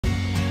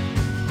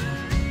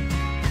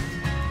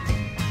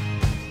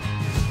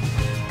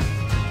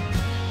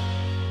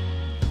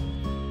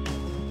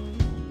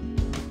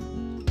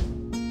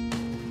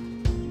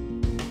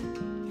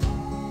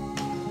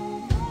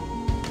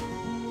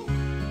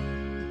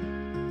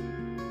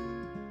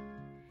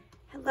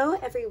Hello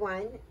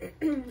everyone.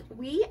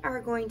 We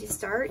are going to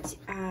start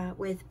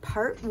with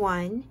part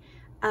 1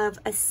 of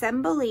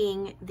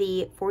assembling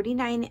the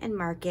 49 and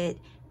Market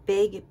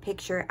Big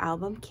Picture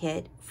Album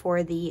Kit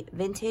for the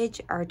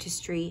Vintage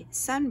Artistry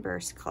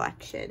Sunburst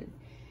collection.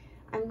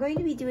 I'm going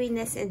to be doing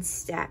this in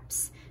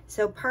steps.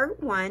 So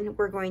part 1,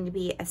 we're going to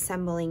be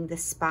assembling the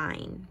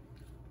spine.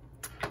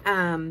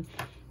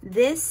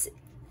 This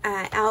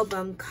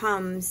album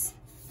comes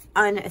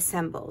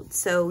unassembled,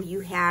 so you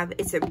have,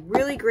 it's a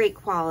really great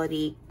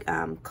quality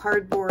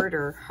cardboard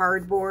or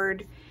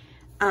hardboard,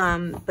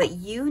 but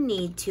you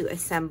need to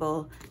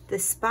assemble the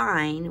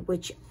spine,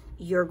 which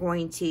you're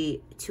going to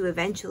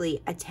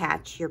eventually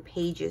attach your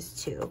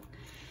pages to.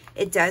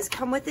 It does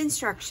come with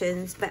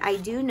instructions, but I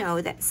do know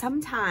that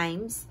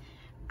sometimes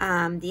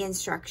the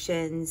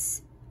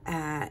instructions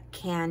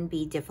can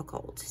be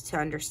difficult to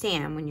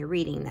understand when you're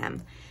reading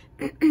them.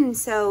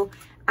 So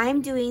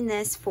I'm doing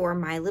this for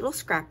my little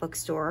scrapbook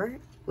store,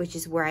 which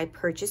is where I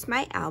purchased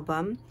my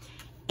album,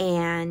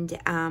 and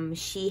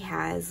she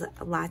has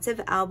lots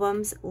of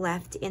albums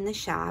left in the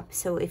shop.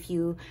 So if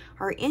you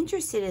are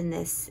interested in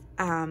this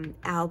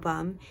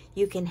album,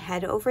 you can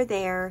head over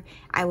there.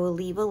 I will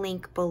leave a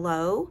link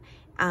below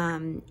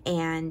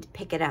and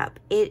pick it up.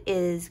 It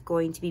is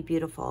going to be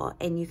beautiful,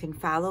 and you can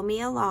follow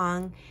me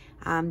along.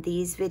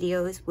 These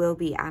videos will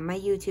be on my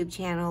YouTube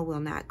channel, will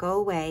not go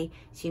away,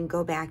 so you can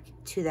go back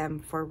to them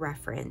for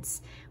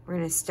reference. We're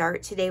going to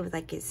start today with,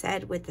 like I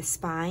said, with the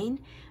spine,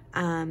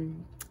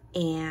 and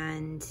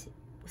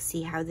we'll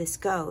see how this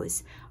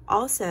goes.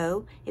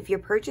 Also, if you're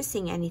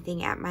purchasing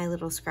anything at my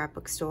little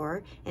scrapbook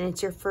store and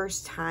it's your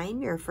first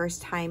time, you're a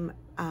first time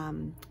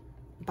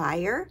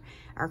buyer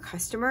or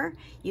customer,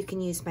 you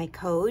can use my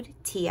code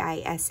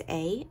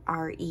TISAREF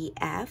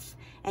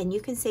and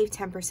you can save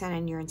 10%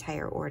 on your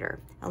entire order.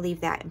 I'll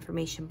leave that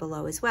information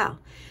below as well.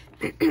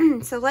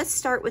 So let's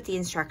start with the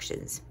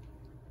instructions.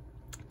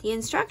 The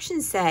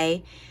instructions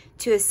say,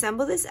 to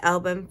assemble this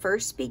album,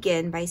 first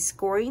begin by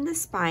scoring the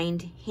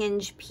spined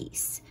hinge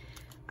piece.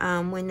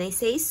 When they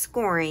say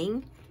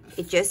scoring,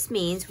 it just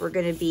means we're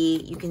going to be,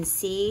 you can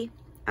see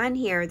on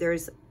here,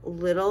 there's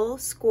little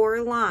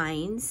score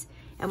lines,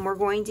 and we're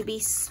going to be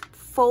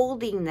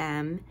folding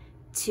them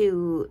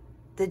to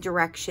the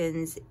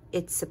directions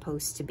it's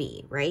supposed to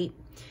be, right?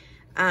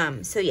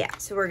 So yeah,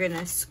 so we're going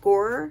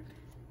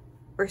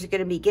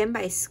to begin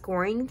by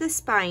scoring the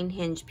spine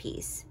hinge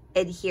piece.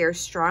 Adhere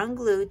strong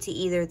glue to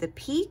either the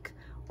peak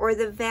or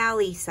the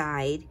valley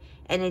side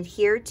and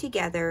adhere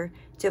together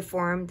to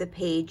form the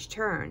page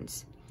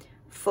turns.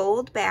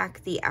 Fold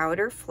back the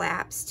outer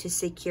flaps to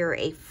secure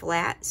a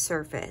flat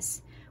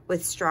surface.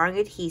 With strong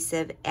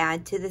adhesive,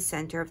 add to the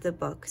center of the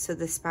book so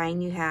the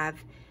spine you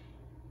have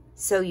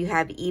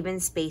even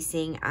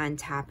spacing on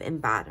top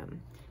and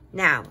bottom.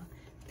 Now,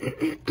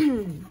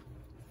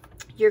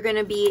 you're going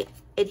to be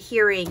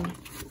adhering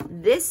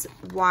this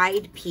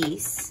wide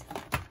piece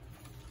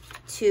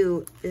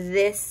to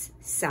this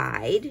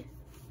side,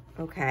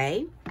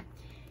 okay?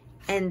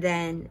 And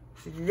then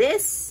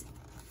this,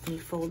 let me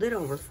fold it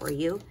over for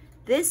you,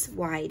 this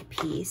wide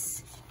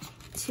piece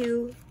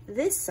to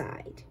this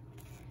side.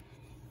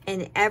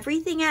 And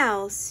everything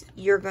else,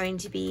 you're going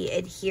to be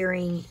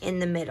adhering in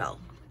the middle.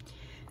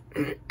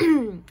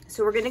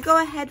 So we're going to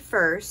go ahead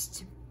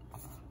first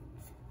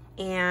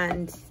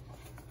and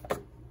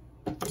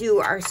do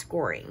our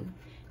scoring.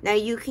 Now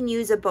you can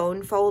use a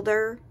bone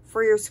folder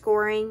for your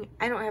scoring.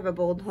 I don't have a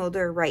bone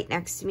folder right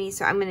next to me,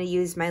 so I'm going to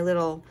use my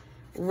little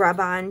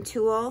rub-on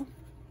tool.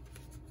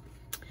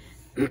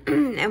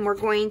 And we're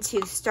going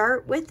to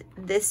start with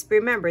this.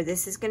 Remember,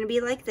 this is going to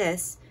be like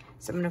this.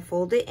 So I'm going to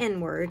fold it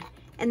inward.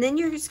 And then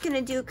you're just going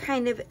to do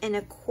kind of an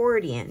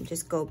accordion.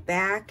 Just go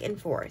back and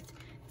forth,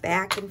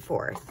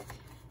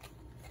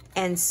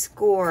 and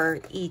score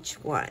each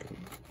one.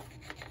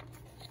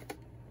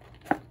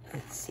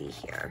 Let's see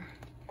here.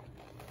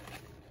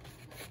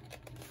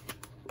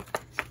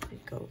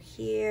 Go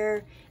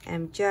here. And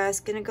I'm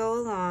just going to go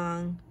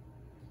along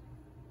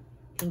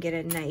and get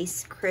a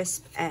nice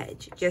crisp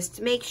edge. Just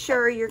to make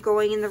sure you're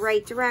going in the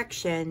right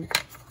direction,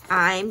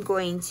 I'm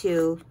going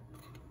to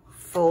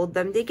fold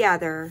them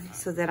together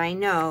so that I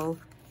know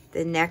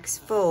the next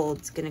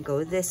fold's going to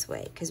go this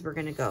way, because we're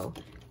going to go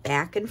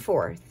back and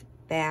forth,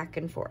 back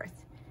and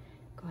forth.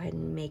 Go ahead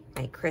and make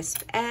my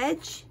crisp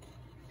edge.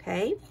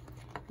 Okay,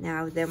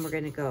 now then we're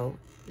going to go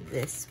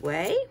this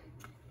way.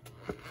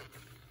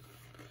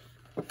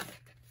 And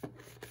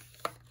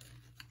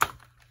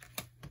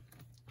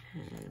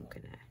I'm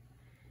going to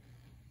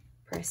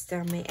press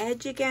down my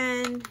edge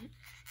again,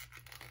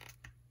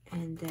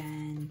 and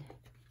then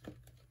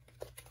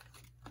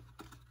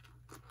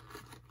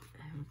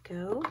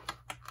go.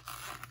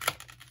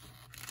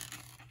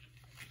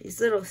 These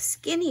little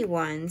skinny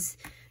ones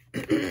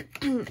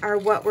are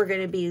what we're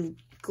going to be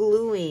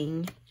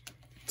gluing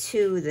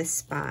to the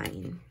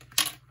spine.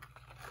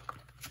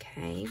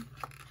 Okay.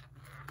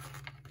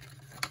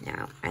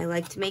 Now, I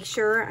like to make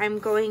sure I'm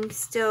going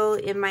still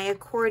in my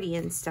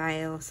accordion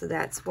style, so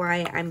that's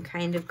why I'm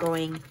kind of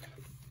going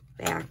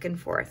back and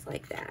forth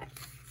like that.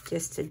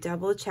 just to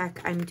double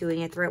check I'm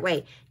doing it the right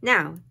way.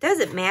 Now,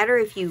 doesn't matter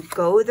if you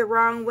go the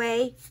wrong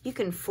way, you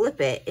can flip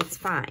it, it's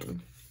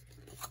fine.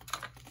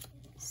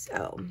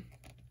 So,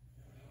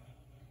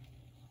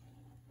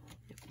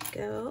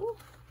 there we go.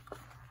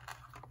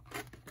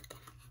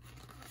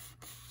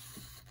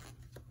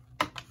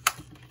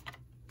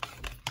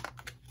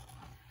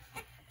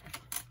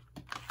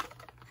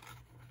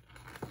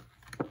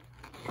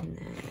 And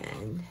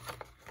then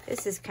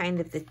this is kind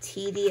of the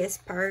tedious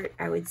part,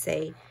 I would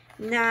say.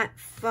 Not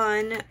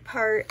fun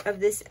part of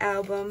this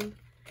album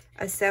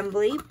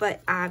assembly,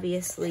 but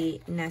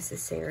obviously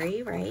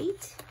necessary,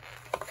 right?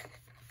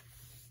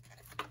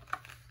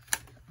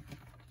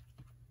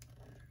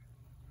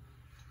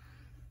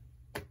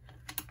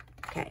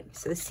 Okay,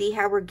 so see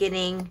how we're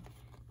getting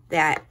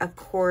that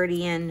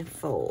accordion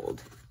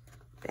fold.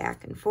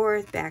 Back and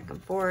forth, back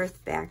and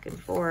forth, back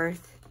and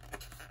forth.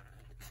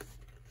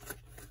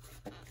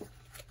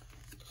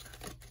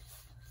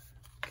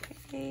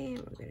 Okay,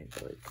 we're going to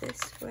go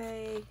this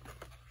way.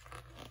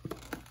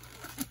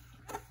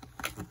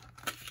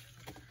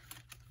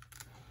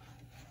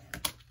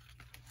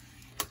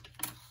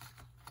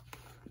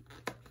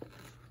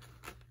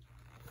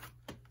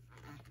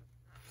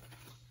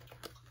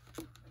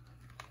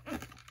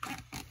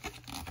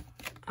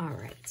 All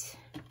right.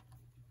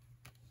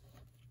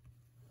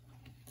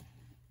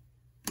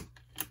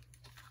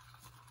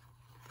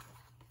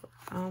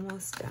 We're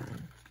almost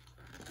done.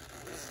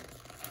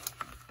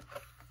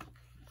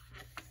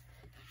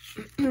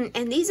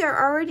 And these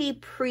are already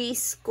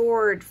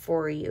pre-scored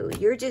for you.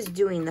 You're just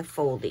doing the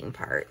folding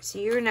part. So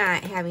you're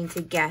not having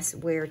to guess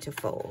where to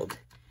fold.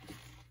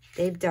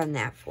 They've done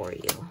that for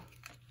you.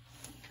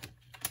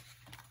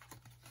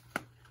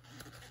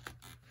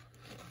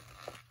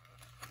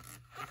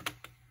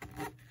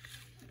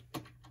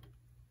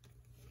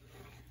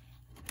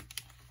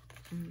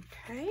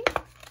 Okay,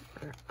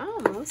 we're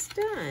almost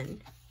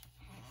done.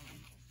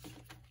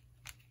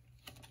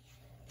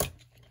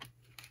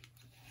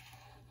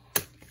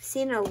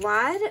 Seen a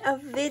lot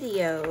of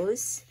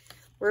videos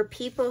where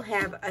people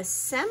have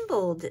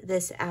assembled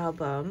this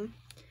album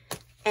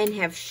and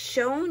have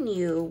shown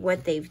you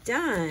what they've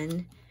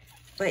done,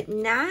 but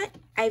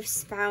I've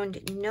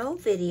found no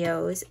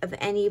videos of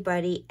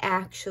anybody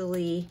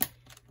actually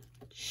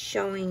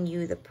showing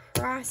you the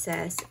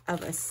process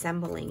of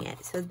assembling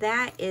it. So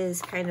that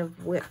is kind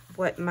of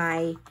what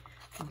my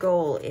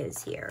goal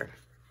is here.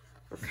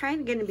 We're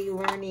kind of going to be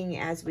learning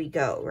as we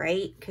go,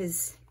 right?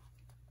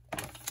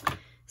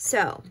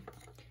 So,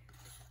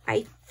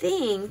 I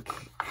think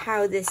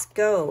how this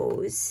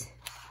goes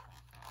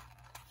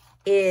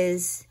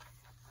is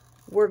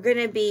we're going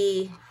to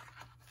be,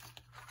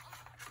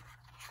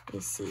 let me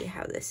see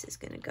how this is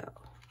going to go.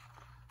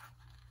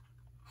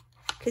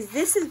 Because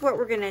this is what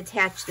we're going to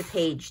attach the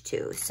page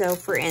to. So,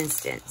 for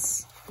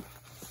instance,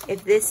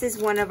 if this is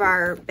one of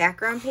our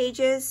background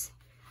pages,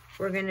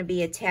 we're going to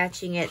be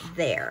attaching it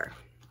there.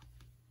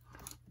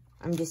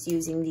 I'm just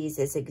using these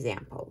as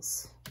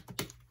examples.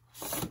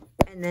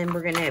 And then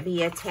we're going to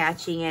be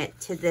attaching it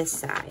to this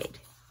side,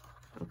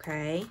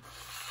 okay?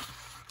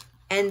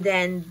 And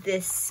then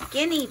this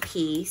skinny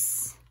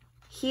piece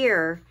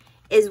here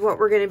is what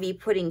we're going to be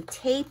putting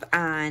tape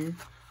on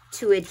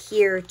to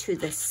adhere to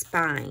the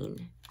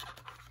spine.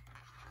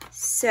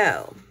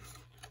 So,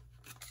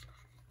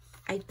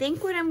 I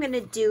think what I'm going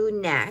to do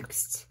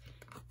next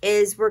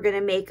is we're going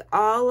to make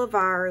all of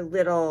our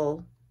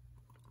little,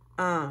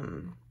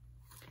 we're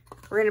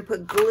going to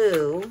put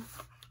glue.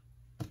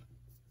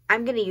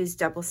 I'm going to use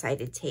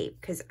double-sided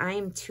tape because I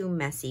am too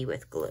messy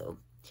with glue.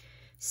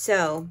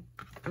 So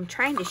I'm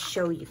trying to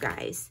show you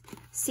guys.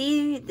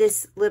 See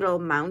this little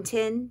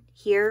mountain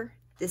here,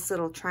 this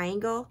little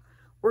triangle?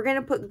 We're going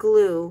to put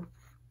glue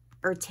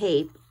or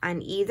tape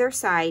on either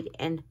side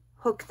and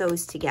hook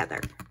those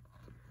together.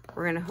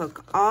 We're going to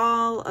hook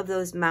all of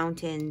those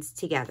mountains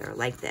together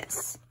like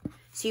this.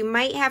 So you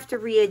might have to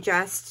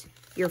readjust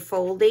your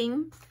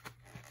folding,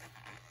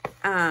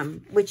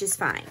 which is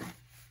fine.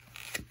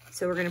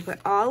 So we're going to put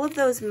all of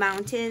those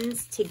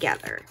mountains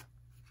together,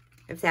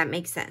 if that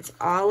makes sense.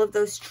 All of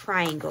those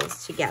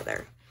triangles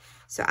together.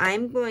 So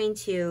I'm going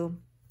to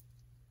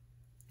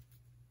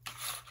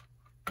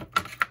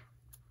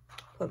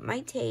put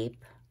my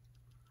tape.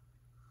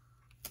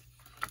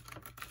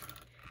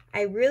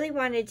 I really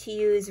wanted to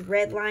use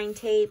red line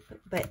tape,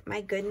 but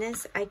my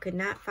goodness, I could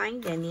not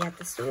find any at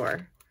the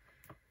store.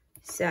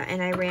 So,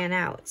 and I ran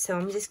out. So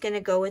I'm just going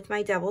to go with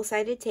my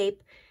double-sided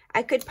tape.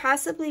 I could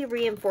possibly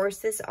reinforce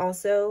this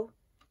also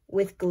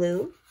with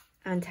glue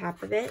on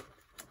top of it.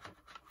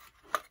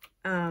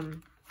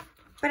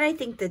 But I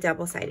think the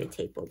double-sided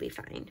tape will be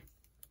fine.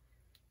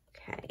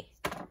 Okay,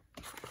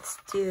 let's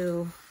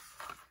do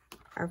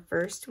our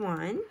first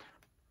one.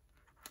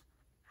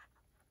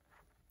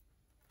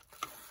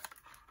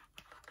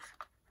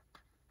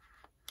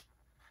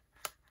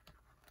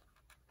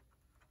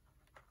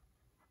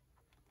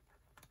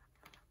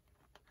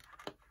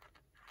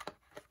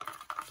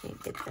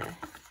 Can't get the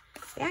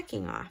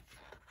backing off.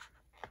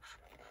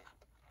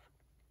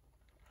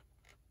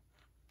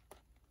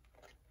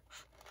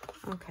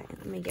 Okay,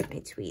 let me get my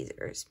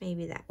tweezers.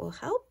 Maybe that will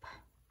help.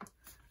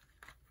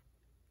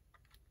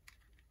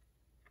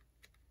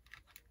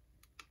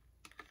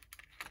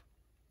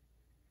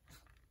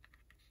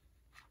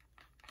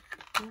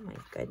 Oh my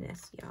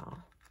goodness, y'all.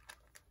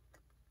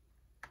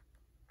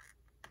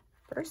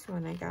 First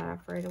one I got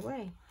off right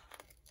away.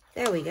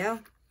 There we go.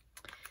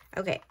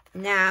 Okay,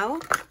 now,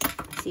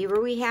 see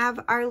where we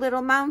have our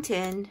little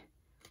mountain?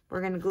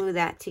 We're gonna glue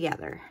that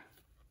together.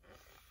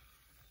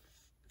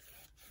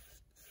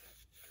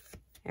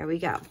 There we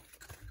go.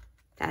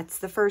 That's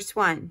the first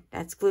one.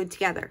 That's glued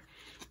together.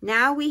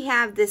 Now we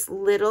have this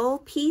little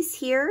piece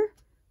here.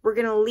 We're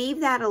gonna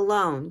leave that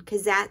alone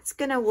because that's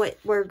what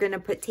we're gonna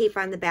put tape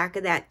on the back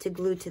of that to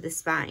glue to the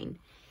spine.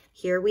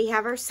 Here we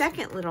have our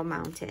second little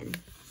mountain,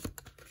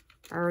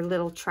 our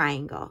little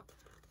triangle.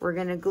 We're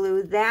gonna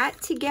glue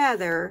that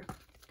together,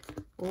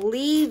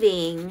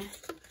 leaving,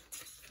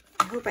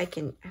 I hope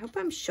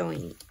I'm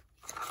showing,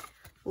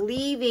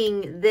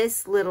 leaving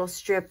this little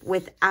strip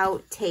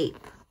without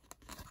tape.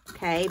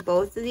 Okay,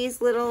 both of these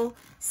little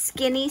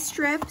skinny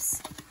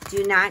strips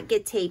do not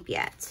get tape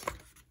yet.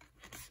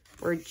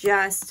 We're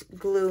just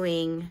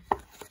gluing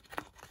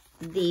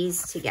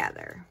these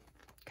together,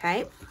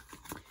 okay?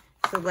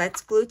 So let's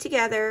glue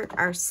together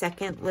our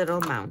second little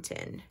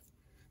mountain.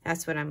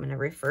 That's what I'm going to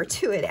refer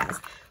to it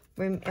as.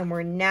 And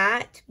we're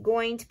not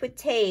going to put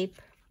tape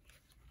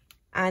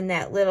on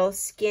that little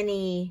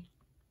skinny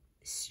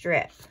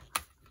strip.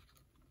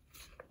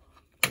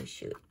 Oh,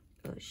 shoot.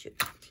 Oh, shoot,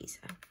 Tisa.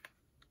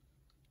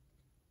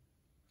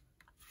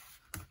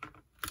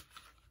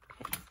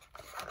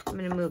 I'm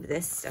going to move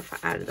this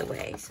stuff out of the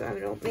way so I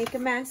don't make a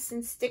mess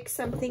and stick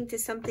something to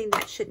something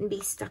that shouldn't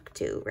be stuck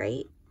to,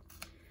 right?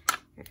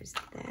 There's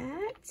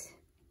that.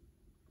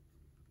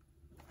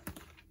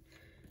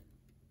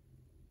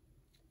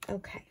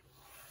 Okay.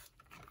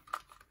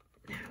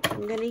 Now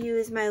I'm going to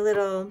use my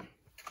little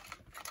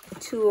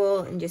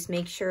tool and just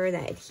make sure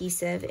that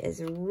adhesive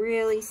is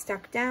really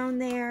stuck down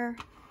there.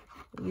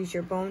 Use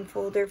your bone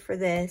folder for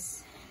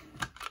this.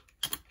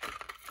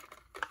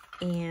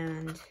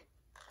 And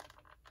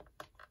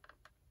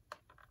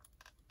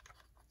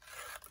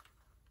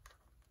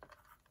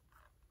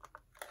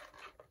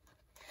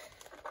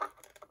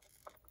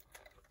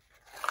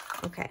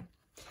okay,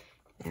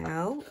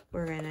 now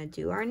we're gonna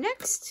do our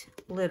next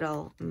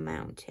little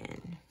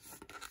mountain.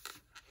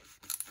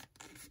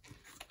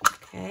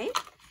 Okay.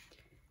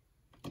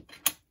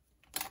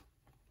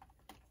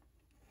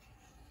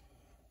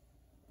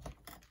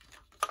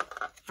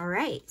 All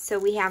right, so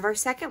we have our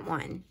second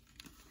one.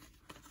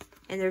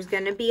 And there's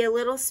gonna be a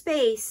little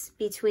space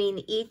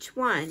between each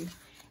one.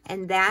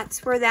 And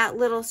that's where that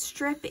little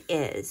strip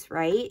is,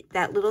 right?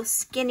 That little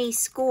skinny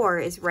score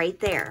is right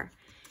there.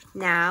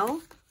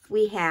 Now,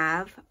 we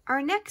have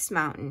our next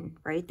mountain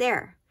right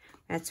there.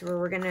 That's where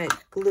we're gonna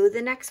glue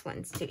the next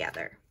ones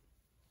together.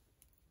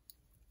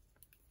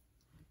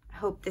 I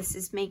hope this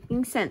is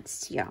making sense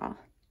to y'all.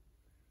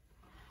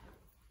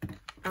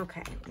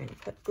 Okay, I'm gonna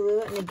put glue,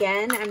 and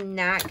again, I'm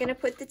not gonna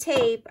put the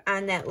tape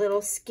on that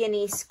little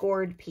skinny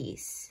scored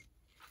piece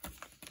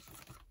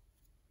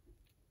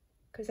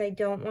because I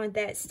don't want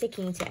that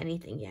sticking to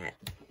anything yet.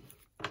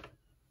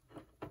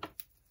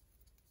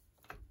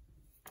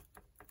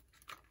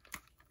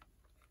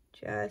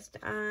 Just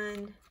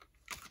on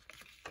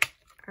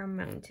our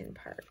mountain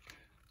part.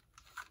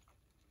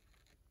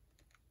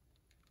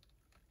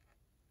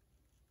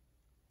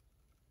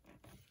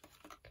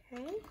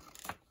 Okay.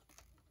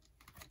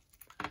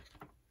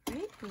 All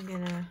right, I'm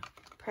gonna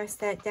press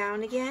that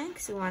down again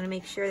because we want to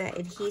make sure that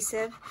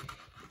adhesive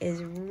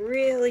is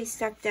really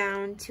stuck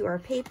down to our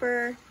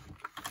paper.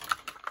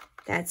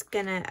 That's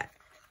gonna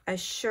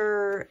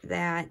assure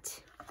that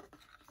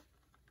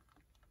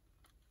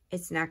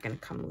it's not gonna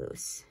come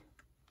loose.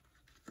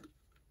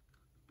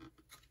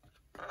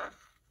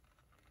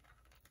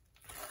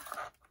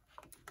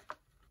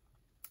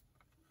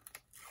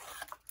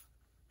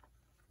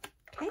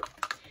 Okay,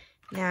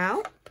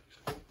 now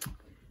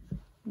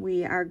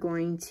we are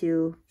going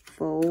to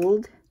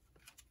fold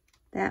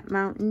that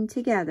mountain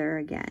together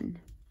again.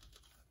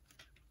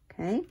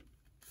 Okay.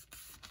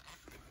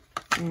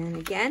 And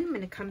again, I'm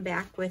going to come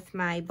back with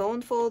my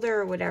bone folder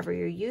or whatever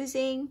you're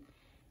using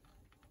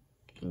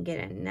and get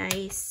a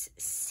nice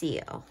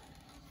seal.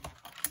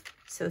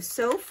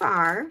 So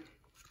far,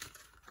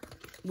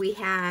 we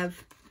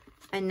have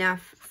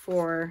enough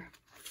for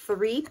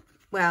three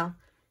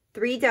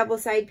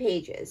double-side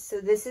pages.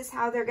 So this is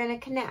how they're going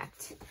to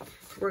connect.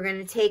 We're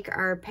going to take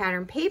our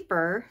pattern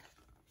paper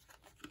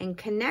and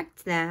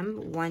connect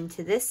them, one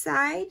to this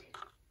side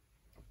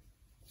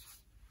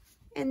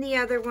and the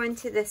other one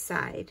to this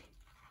side.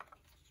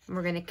 And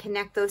we're going to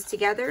connect those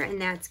together,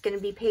 and that's going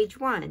to be page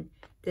 1.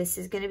 This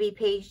is going to be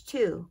page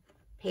 2,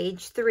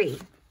 page 3.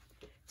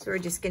 So we're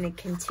just going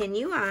to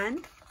continue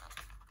on.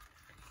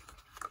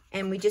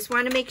 And we just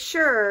want to make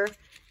sure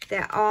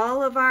that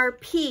all of our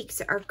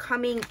peaks are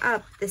coming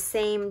up the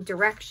same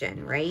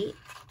direction, right?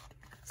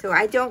 So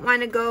I don't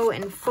want to go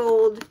and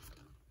fold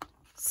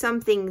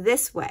something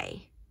this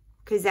way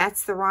because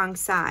that's the wrong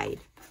side.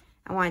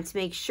 I want to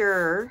make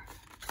sure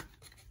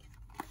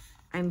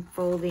I'm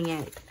folding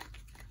it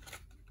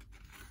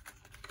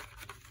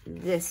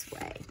this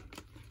way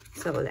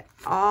so that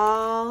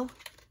all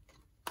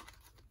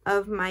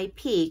of my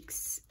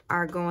peaks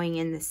are going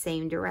in the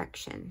same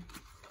direction.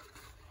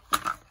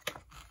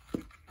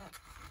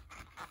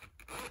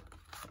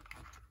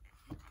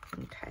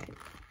 Okay.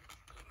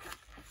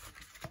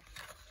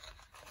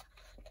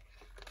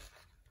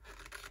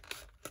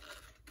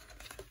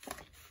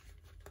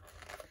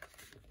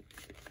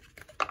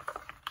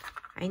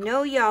 I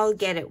know y'all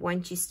get it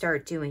once you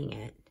start doing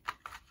it.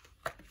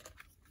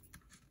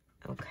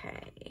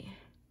 Okay.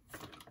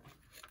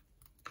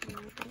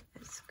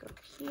 Let's go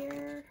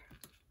here.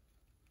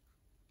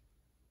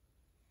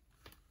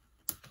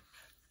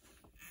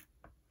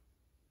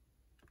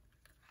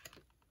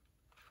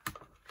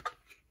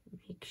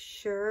 Make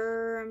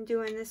sure I'm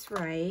doing this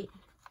right.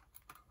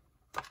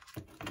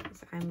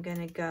 So I'm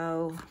gonna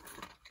go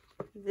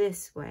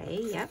this way,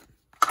 yep.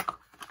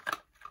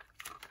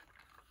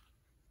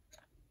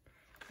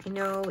 I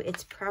know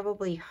it's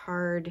probably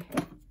hard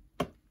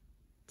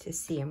to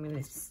see. I'm going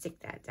to stick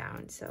that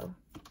down. So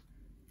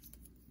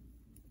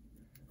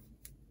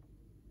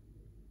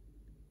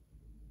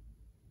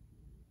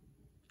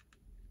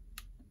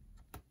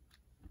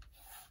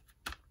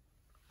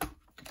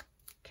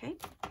okay,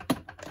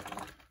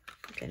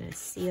 I'm going to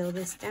seal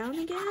this down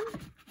again.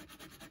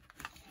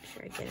 Make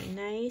sure I get a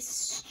nice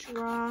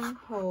strong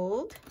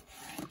hold.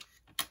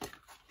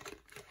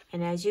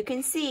 And as you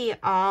can see,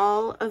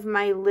 all of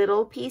my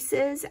little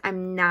pieces,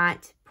 I'm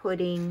not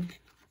putting,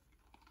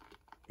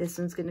 this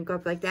one's gonna go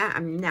up like that.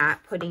 I'm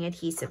not putting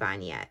adhesive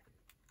on yet.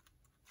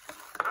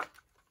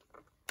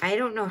 I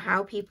don't know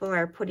how people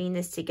are putting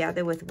this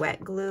together with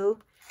wet glue.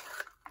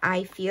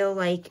 I feel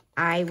like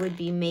I would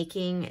be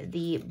making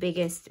the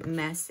biggest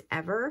mess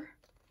ever.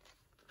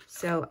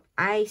 So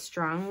I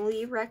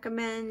strongly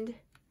recommend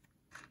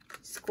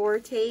score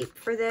tape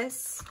for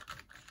this.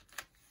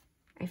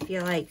 I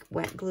feel like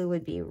wet glue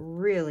would be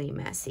really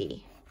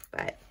messy,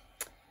 but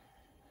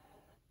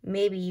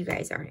maybe you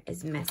guys aren't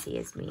as messy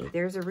as me.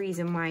 There's a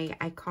reason why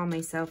I call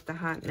myself the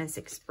Hot Mess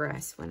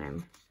Express when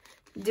I'm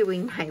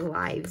doing my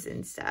lives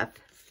and stuff.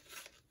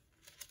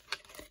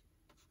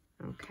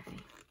 Okay.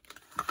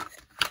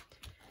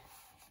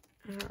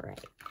 All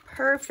right,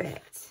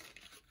 perfect.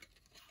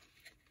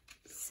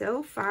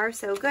 So far,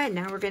 so good.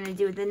 Now we're going to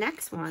do the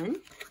next one.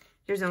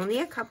 There's only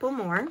a couple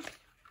more.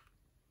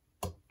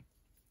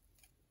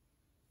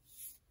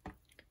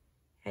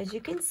 As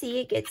you can see,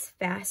 it gets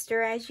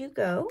faster as you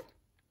go.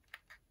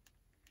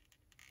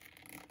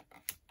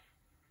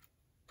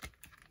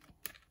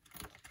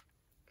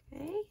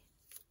 Okay.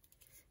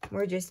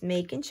 We're just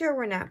making sure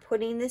we're not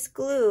putting this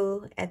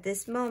glue at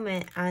this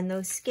moment on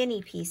those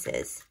skinny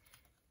pieces,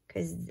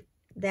 because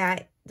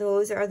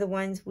those are the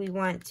ones we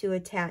want to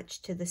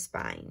attach to the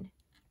spine.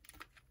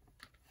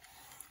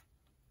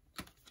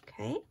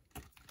 Okay.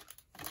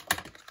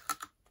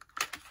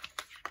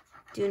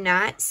 Do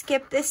not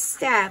skip this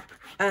step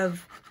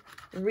of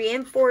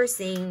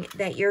reinforcing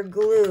that your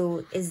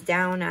glue is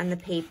down on the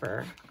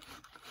paper.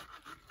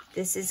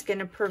 This is going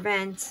to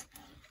prevent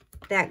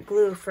that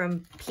glue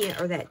from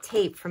or that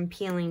tape from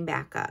peeling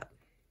back up.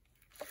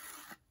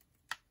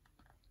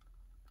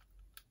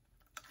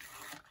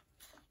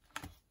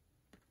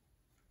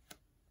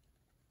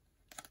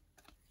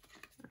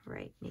 All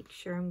right, make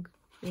sure I'm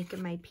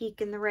making my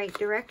peak in the right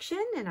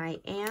direction, and I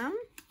am.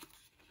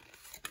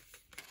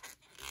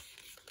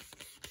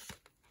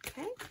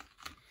 Okay.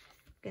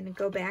 Going to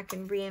go back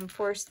and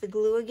reinforce the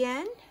glue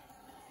again.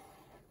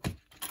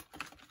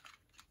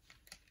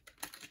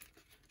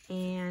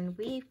 And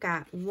we've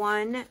got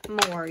one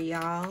more,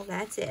 y'all.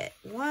 That's it.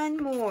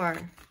 One more.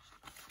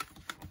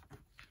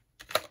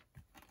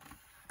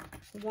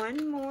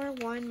 One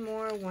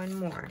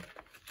more.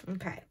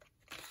 Okay.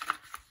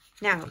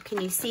 Now,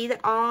 can you see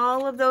that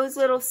all of those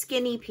little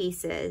skinny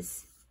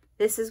pieces?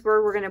 This is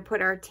where we're going to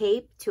put our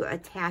tape to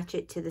attach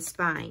it to the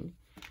spine.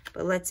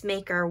 But let's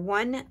make our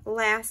one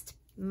last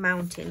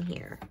mountain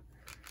here.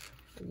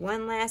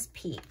 One last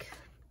peak.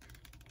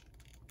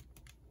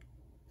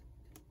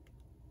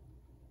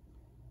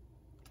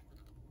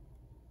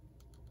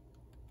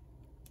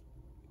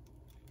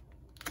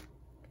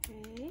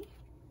 Okay.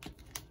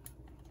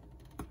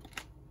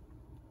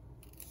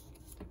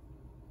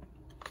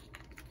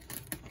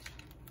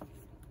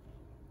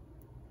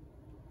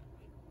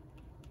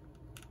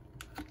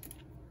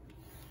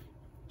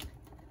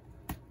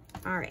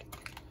 All right.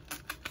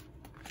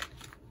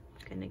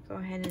 Gonna go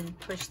ahead and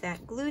push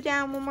that glue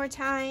down one more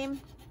time.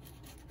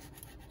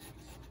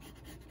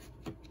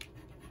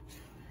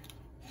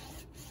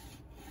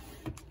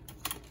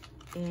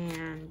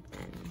 And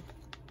then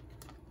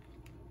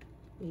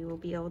we will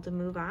be able to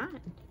move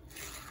on.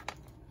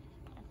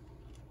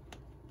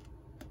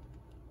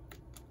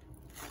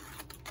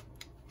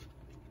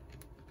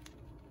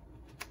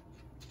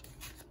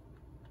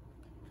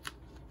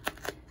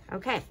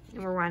 Okay,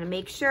 and we want to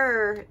make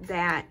sure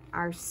that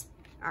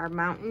our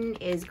mountain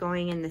is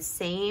going in the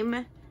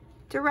same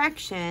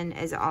direction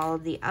as all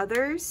of the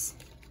others.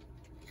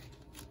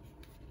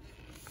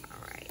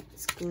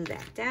 glue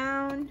that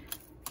down.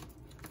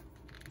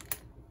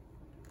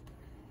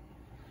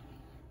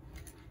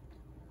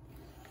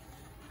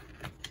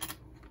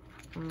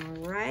 All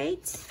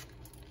right.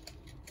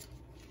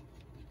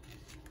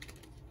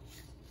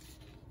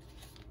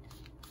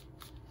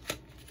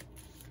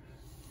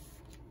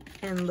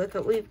 And look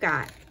what we've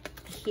got.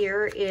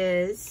 Here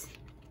is,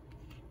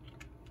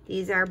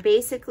 these are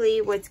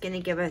basically what's going to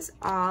give us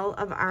all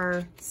of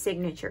our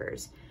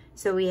signatures.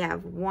 So we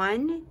have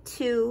 1,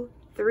 2,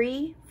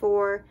 3,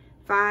 4,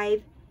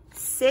 5,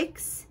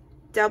 6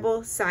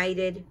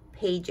 double-sided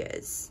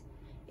pages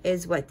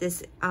is what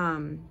this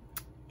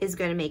is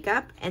going to make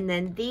up. And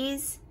then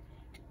these,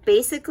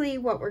 basically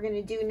what we're going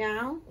to do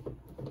now,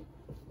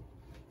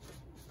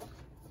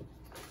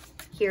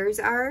 here's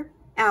our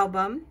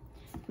album.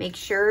 Make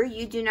sure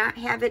you do not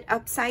have it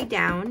upside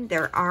down.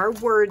 There are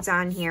words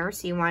on here,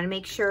 so you want to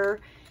make sure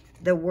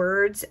the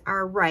words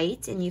are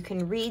right and you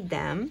can read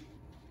them.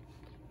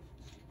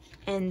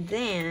 And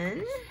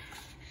then,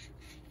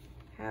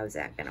 how's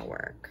that going to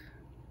work?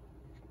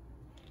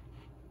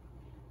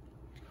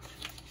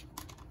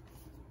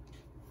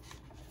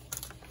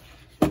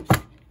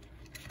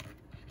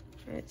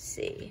 Let's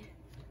see.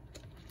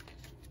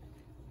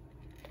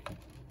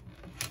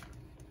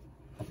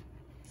 I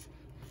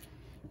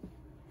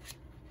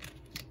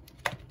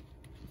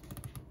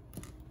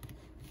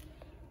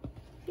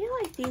feel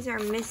like these are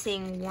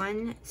missing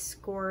one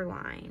score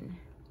line.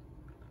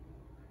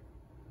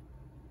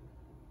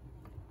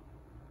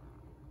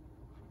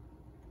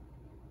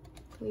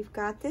 We've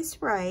got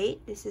this right.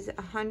 This is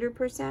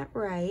 100%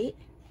 right.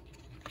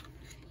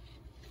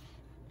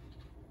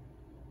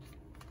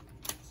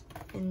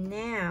 And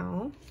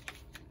now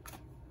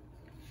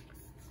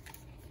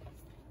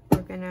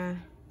we're gonna,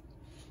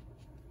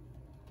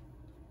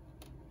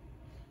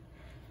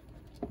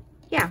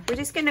 we're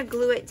just gonna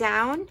glue it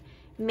down,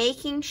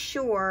 making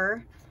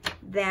sure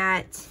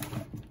that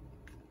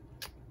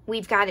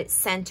we've got it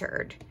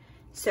centered.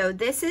 So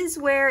this is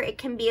where it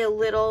can be a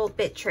little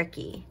bit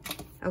tricky,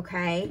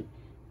 okay?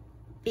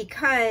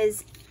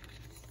 Because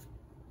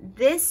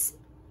this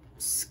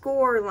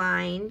score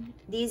line,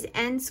 these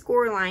end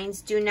score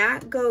lines do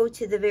not go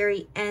to the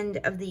very end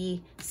of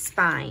the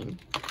spine.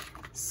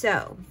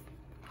 So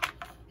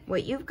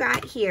what you've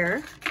got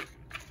here,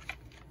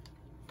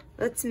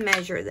 let's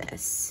measure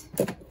this.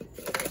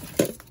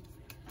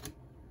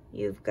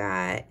 You've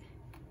got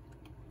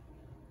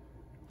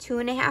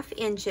 2.5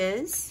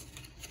 inches.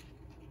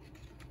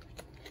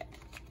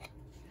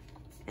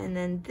 And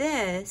then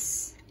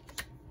this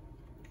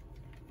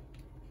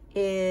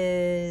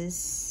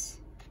is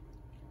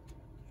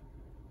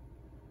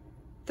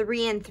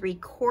 3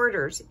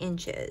 3/4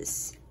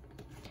 inches.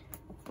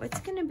 What's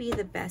going to be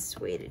the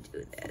best way to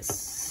do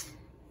this?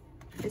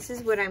 This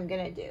is what I'm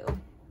going to do.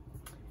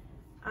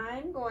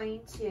 I'm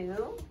going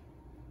to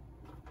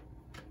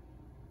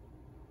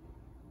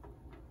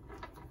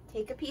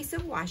take a piece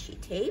of washi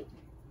tape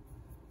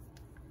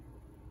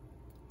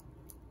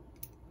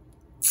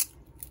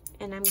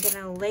and I'm going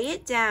to lay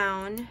it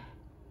down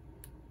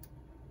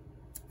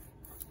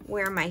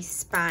where my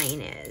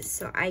spine is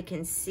so I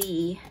can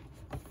see.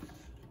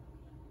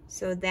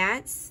 So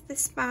that's the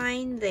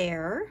spine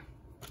there.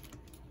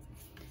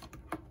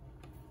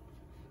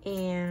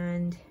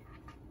 And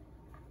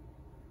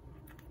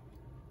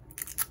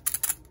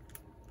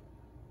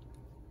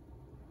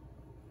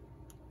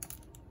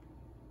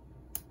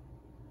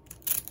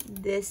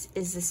this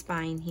is the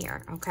spine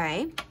here,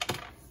 okay?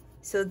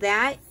 So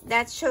that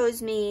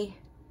shows me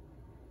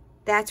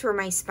that's where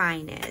my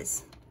spine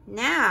is.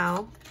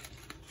 Now,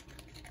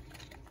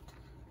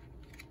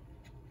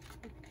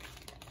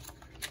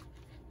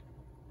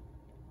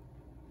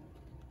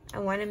 I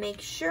want to make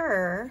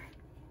sure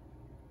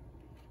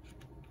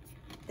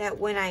that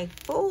when I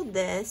fold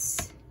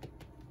this,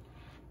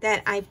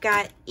 that I've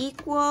got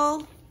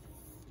equal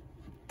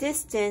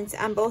distance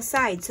on both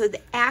sides. So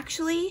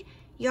actually,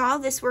 y'all,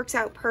 this works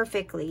out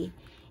perfectly.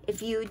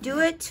 If you do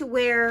it to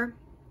where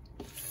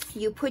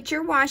you put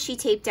your washi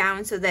tape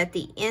down so that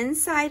the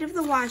inside of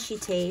the washi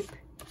tape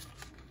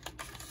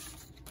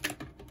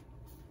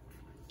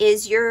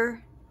is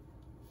your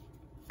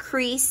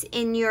crease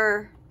in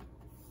your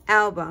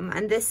album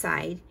on this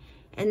side,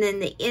 and then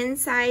the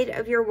inside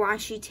of your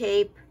washi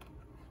tape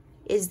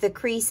is the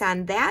crease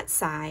on that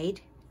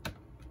side.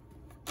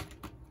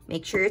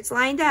 Make sure it's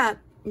lined up.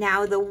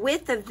 Now the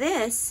width of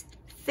this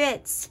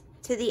fits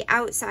to the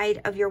outside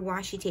of your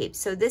washi tape.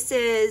 So this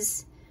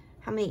is,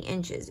 how many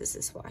inches is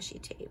this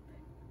washi tape?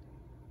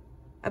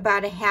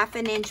 About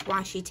 1/2 inch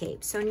washi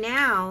tape. So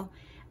now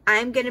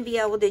I'm going to be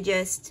able to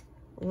just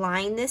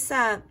line this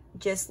up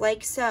just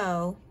like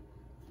so.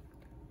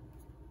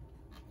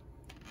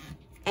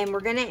 And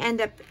we're going to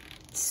end up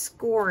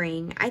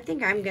scoring. I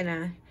think I'm going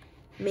to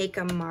make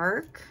a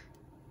mark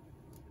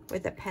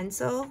with a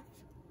pencil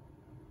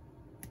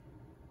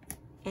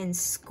and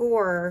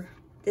score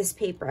this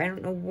paper. I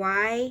don't know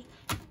why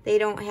they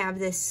don't have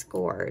this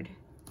scored,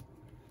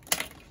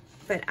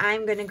 but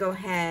I'm going to go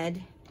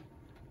ahead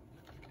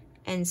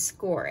and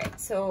score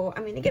it. So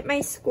I'm going to get my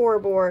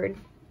scoreboard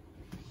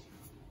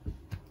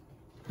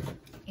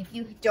if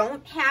you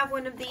don't have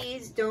one of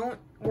these, don't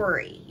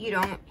worry. You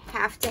don't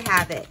have to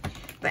have it.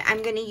 But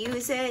I'm going to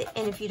use it,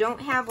 and if you don't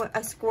have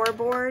a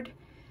scoreboard,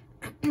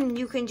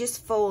 you can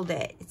just fold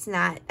it. It's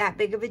not that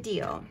big of a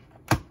deal.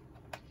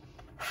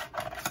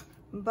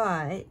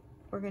 But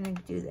we're going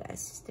to do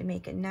this to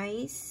make a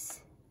nice...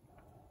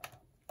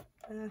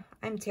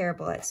 I'm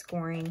terrible at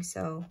scoring,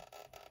 so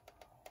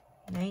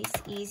nice,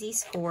 easy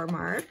score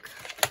mark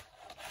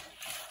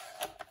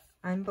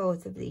on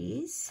both of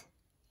these.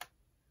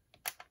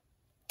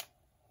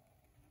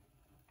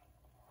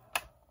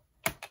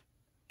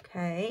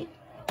 Okay.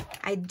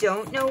 I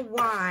don't know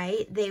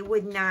why they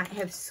would not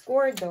have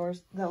scored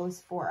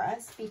those for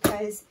us,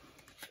 because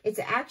it's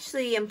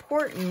actually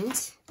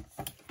important,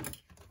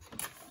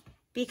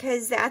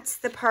 because that's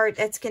the part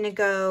that's going to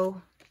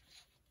go,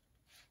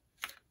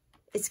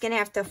 it's going to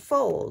have to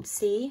fold,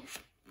 see?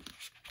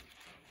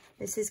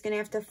 This is going to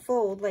have to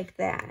fold like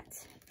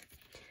that.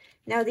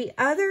 Now, the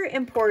other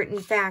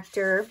important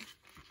factor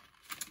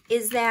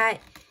is that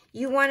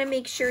you want to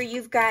make sure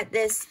you've got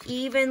this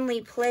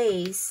evenly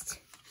placed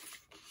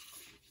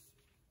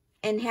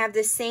and have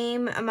the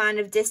same amount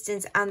of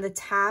distance on the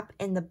top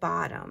and the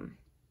bottom,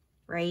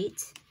 right?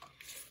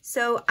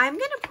 So I'm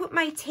going to put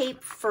my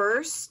tape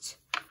first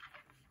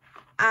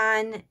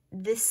on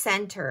the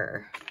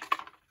center.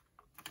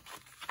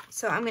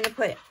 So I'm going to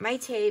put my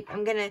tape,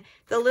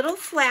 the little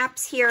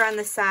flaps here on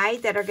the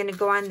side that are going to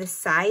go on the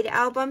side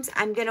albums,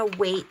 I'm going to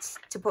wait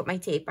to put my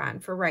tape on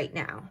for right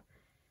now.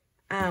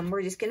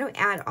 We're just going to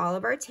add all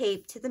of our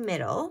tape to the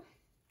middle.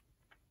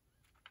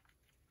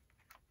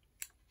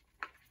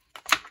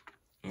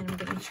 And I'm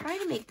going to try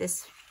to make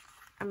this,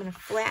 I'm going to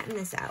flatten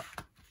this out.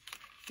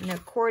 I'm going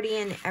to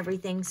accordion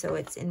everything so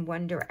it's in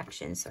one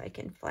direction so I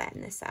can flatten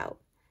this out.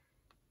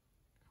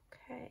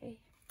 Okay.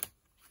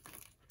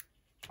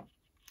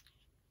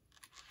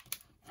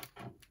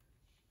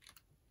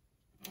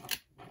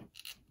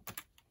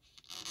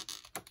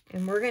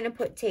 And we're going to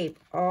put tape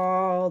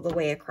all the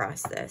way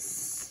across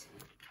this.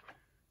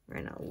 We're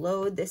going to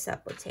load this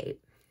up with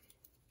tape.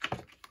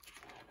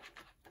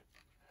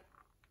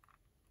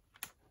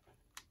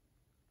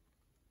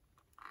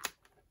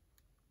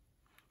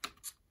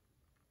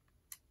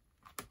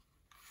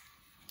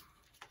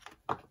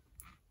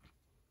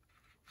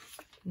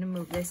 I'm going to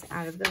move this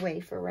out of the way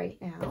for right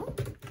now,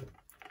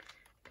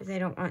 because I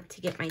don't want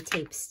to get my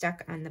tape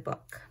stuck on the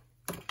book.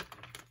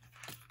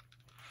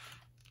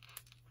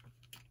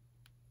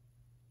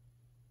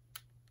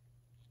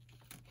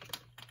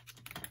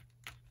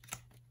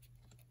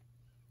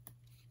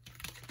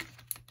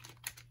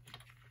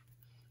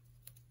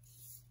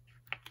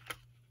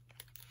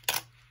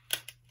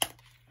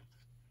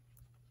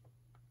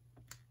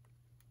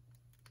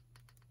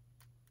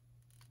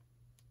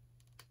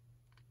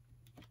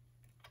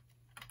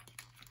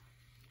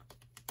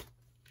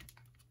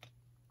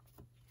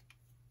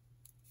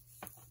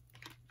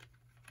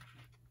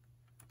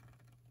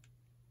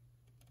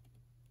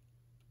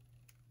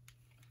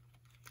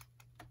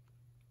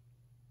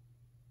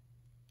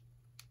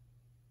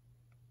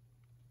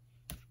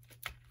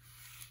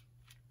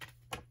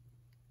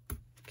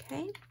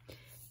 Okay,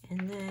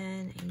 and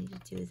then I need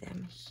to do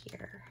them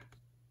here.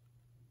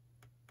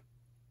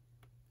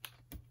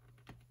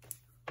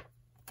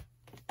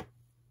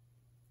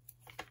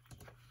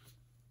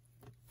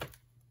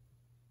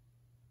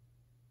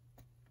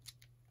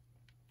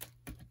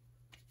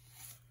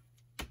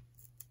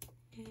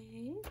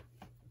 Okay,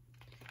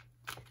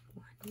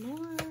 one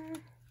more.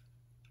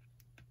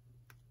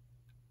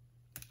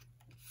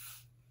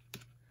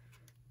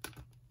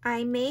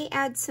 I may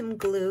add some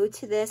glue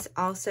to this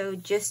also,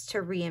 just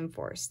to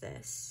reinforce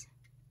this.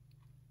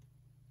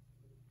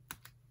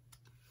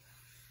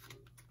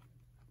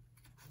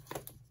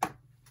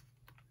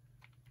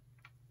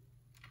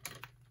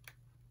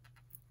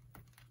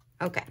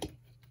 Okay,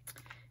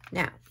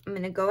 now I'm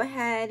going to go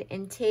ahead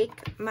and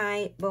take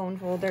my bone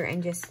folder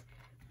and just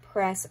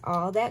press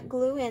all that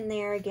glue in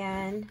there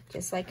again,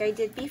 just like I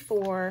did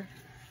before.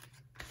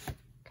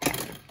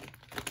 Okay.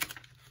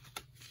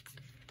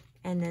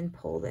 And then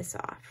pull this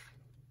off.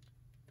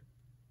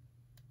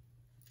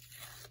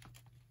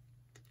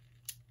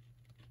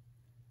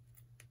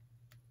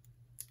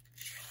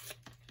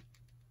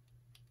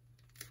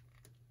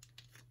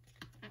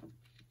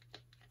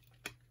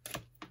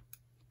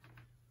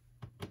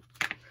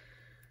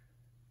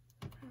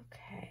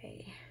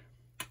 Okay.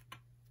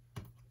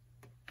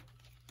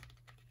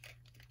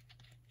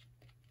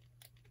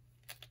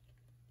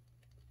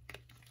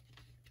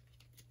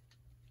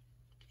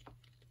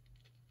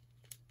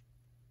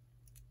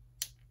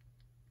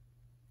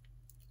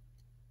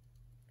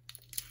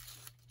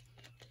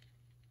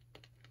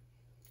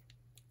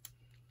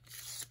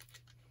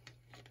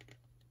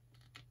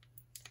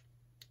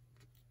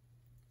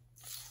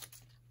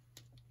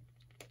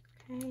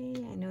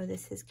 Okay, I know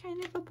this is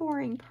kind of a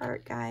boring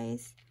part,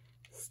 guys.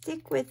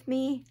 Stick with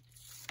me.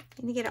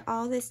 I'm going to get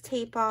all this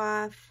tape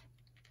off.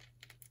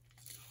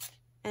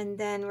 And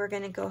then we're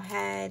going to go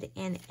ahead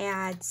and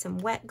add some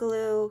wet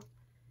glue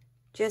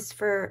just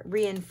for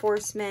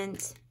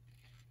reinforcement.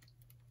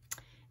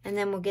 And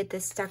then we'll get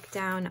this stuck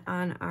down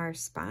on our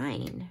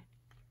spine.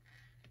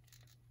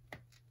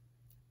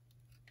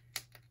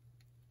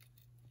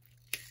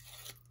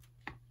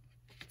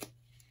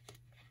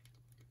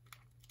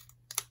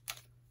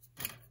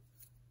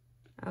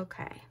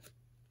 Okay.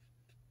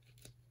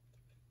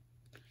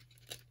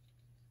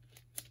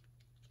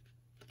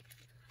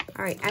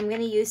 All right, I'm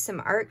gonna use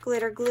some art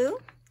glitter glue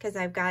because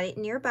I've got it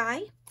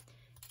nearby,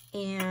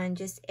 and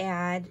just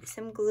add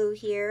some glue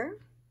here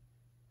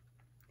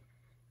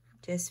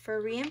just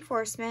for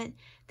reinforcement.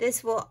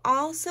 This will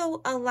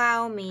also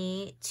allow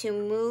me to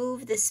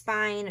move the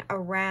spine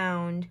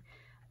around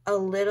a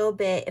little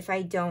bit if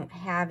I don't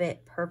have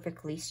it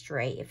perfectly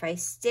straight. If I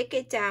stick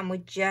it down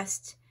with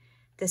just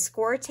the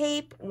score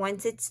tape,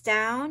 once it's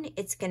down,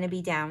 it's gonna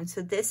be down.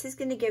 So this is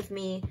gonna give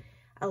me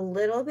a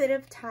little bit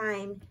of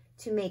time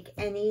to make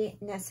any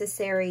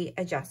necessary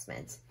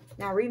adjustments.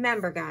 Now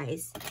remember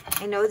guys,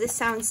 I know this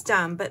sounds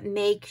dumb, but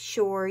make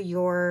sure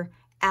your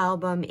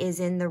album is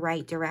in the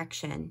right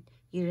direction.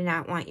 You do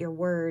not want your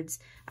words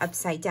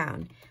upside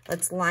down.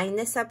 Let's line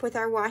this up with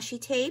our washi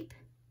tape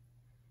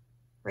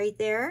right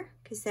there,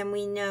 because then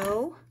we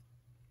know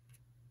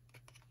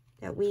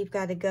that we've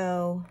got to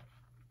go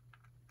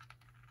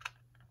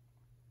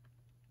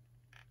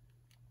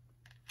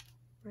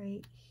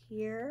right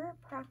here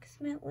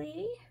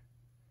approximately.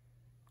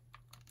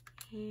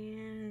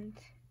 And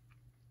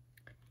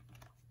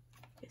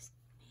just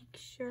make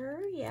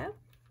sure, yep.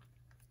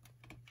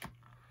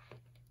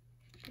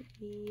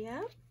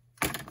 Yep.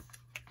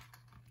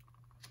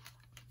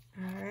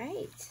 All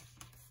right.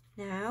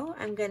 Now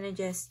I'm going to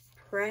just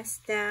press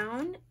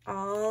down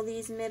all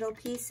these middle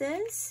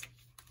pieces.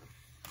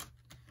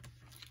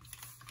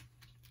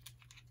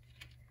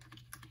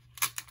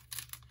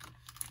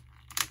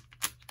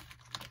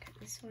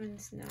 This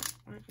one's not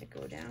wanting to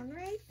go down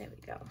right. There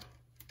we go.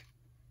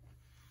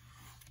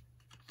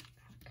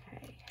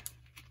 Okay.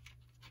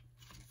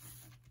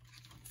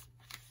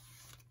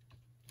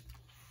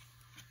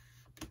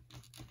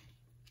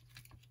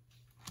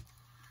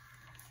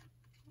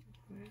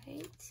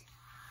 Right.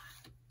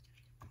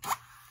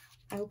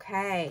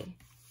 Okay.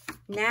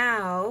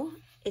 Now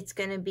it's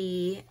going to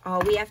be,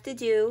 all we have to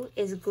do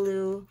is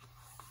glue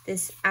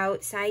this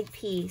outside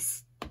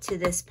piece to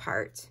this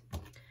part.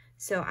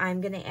 So I'm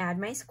going to add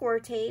my score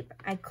tape.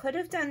 I could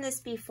have done this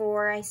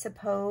before, I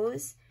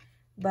suppose,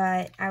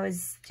 but I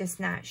was just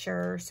not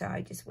sure, so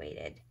I just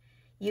waited.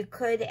 You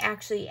could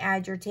actually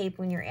add your tape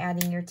when you're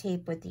adding your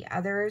tape with the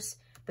others,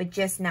 but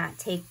just not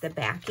take the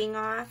backing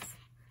off.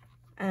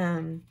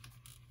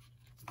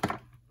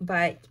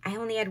 But I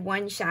only had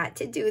one shot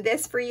to do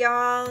this for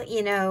y'all,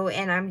 you know,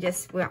 and I'm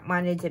just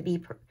wanted to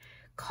be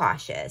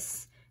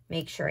cautious.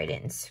 Make sure I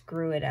didn't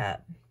screw it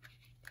up.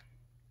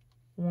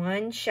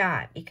 One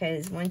shot,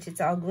 because once it's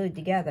all glued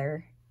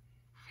together,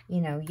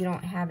 you know, you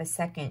don't have a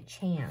second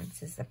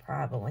chance is the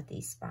problem with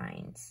these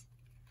spines.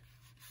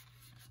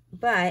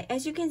 But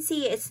as you can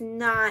see, it's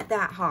not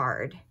that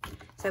hard.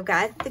 So I've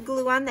got the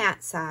glue on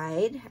that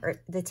side,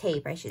 or the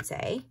tape, I should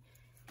say.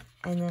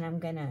 And then I'm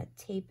gonna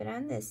tape it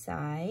on this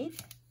side.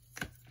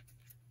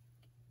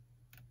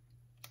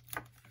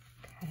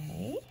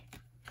 Okay.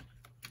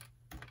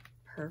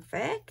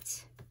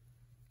 Perfect.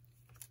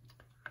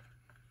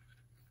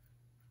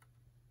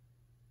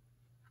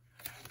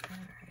 All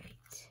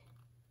right.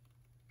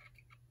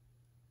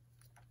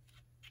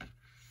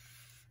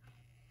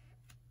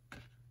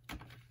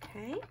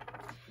 Okay.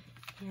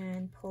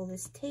 And pull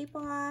this tape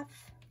off.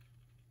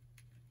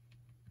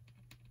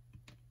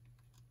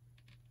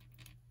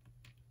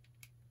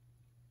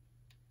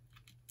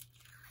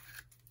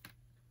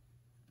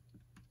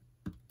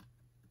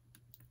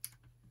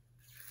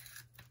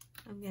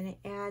 I'm going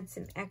to add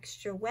some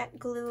extra wet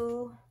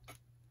glue.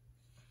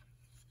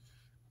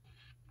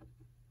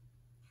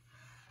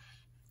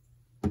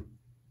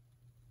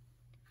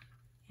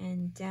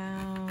 And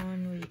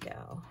down we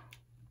go.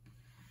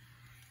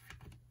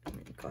 I'm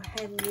going to go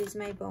ahead and use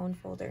my bone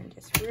folder and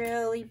just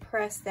really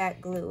press that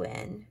glue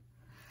in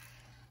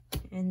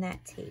and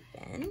that tape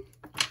in.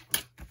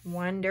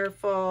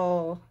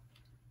 Wonderful.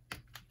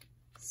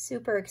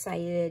 Super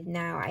excited.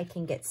 Now I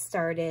can get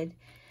started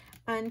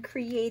on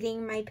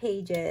creating my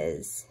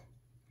pages.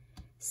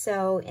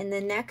 So in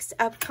the next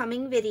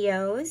upcoming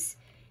videos,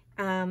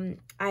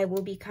 I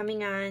will be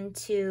coming on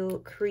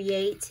to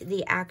create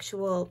the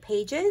actual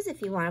pages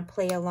if you want to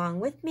play along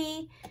with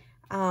me,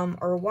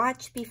 or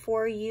watch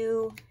before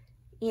you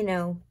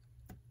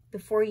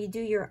before you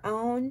do your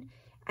own.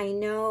 I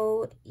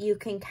know you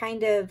can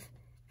kind of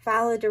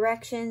follow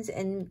directions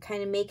and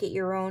kind of make it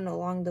your own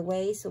along the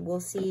way, so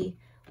we'll see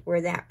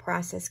where that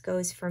process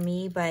goes for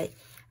me, but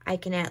I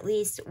can at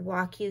least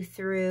walk you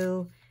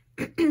through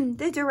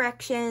the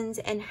directions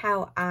and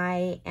how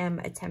I am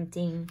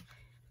attempting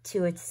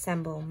to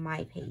assemble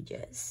my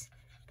pages.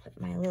 Put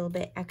my little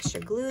bit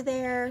extra glue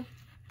there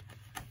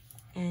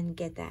and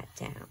get that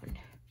down.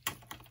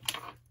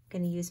 I'm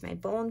going to use my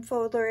bone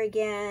folder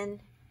again.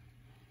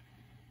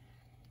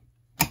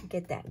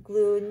 Get that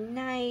glue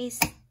nice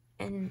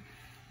and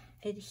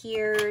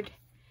adhered.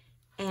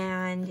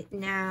 And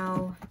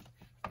now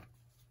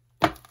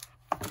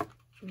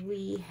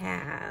we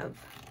have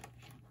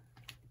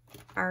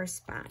our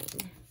spine.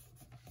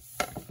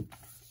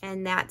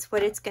 And that's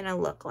what it's going to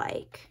look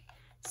like.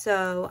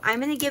 So I'm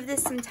going to give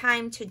this some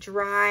time to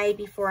dry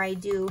before I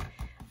do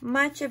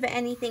much of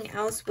anything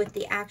else with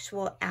the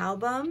actual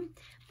album.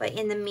 But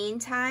in the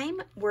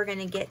meantime, we're going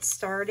to get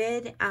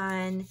started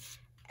on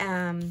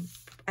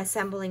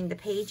assembling the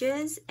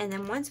pages. And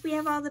then once we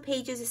have all the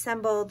pages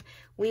assembled,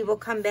 we will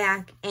come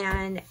back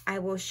and I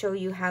will show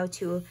you how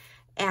to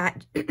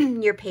add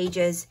your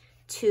pages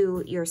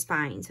to your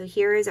spine. So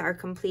here is our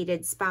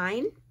completed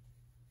spine.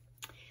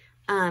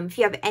 If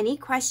you have any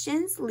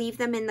questions, leave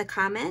them in the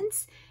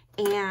comments,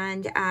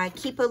 and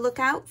keep a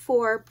lookout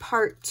for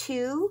part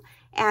 2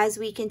 as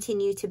we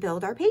continue to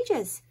build our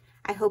pages.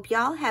 I hope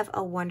y'all have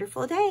a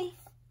wonderful day.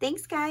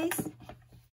 Thanks, guys.